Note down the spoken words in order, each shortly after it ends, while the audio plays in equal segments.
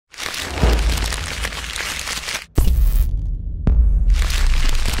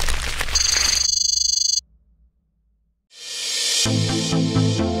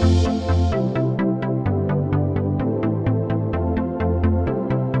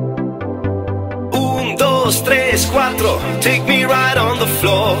dos, tres, cuatro, take me right on the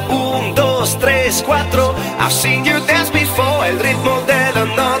floor. Un, dos, tres, cuatro, I've seen you dance before. El ritmo de la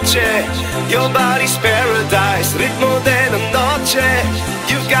noche, your body's paradise. Ritmo de la noche,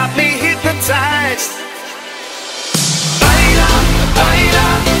 you've got me hypnotized. Baila, baila,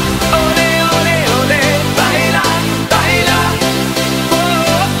 ole, ole, ole. Baila, baila,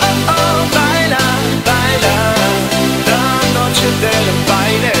 oh, oh, oh. Baila, baila, la noche del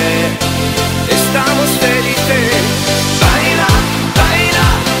baile. Estamos felices. Baila, baila,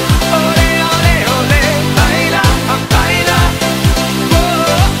 ole, ole, ole. Baila, baila, oh,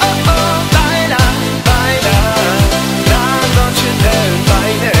 oh, oh. Baila, baila, la noche del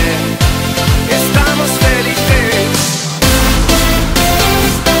baile. Estamos felices.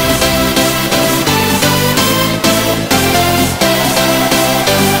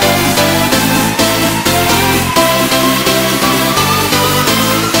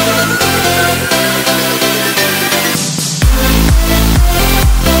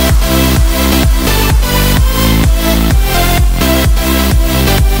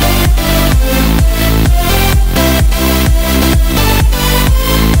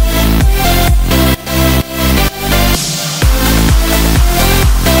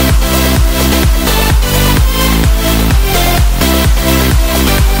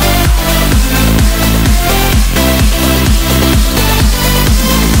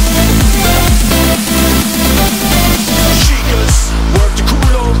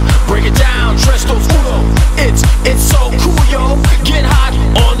 It's so cool, yo. Get hot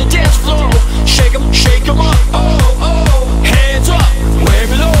on the dance floor. Shake 'em up. Oh, oh. Hands up,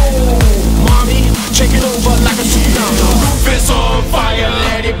 wave it low. Mommy, take it over like a tsunami. The roof is on fire,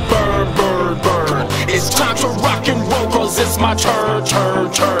 let it burn, burn, burn. It's time to rock and roll, cause it's my turn,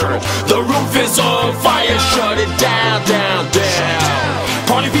 turn, turn. The roof is on fire, shut it down, down, down.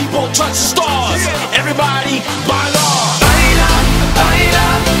 Party people, touch the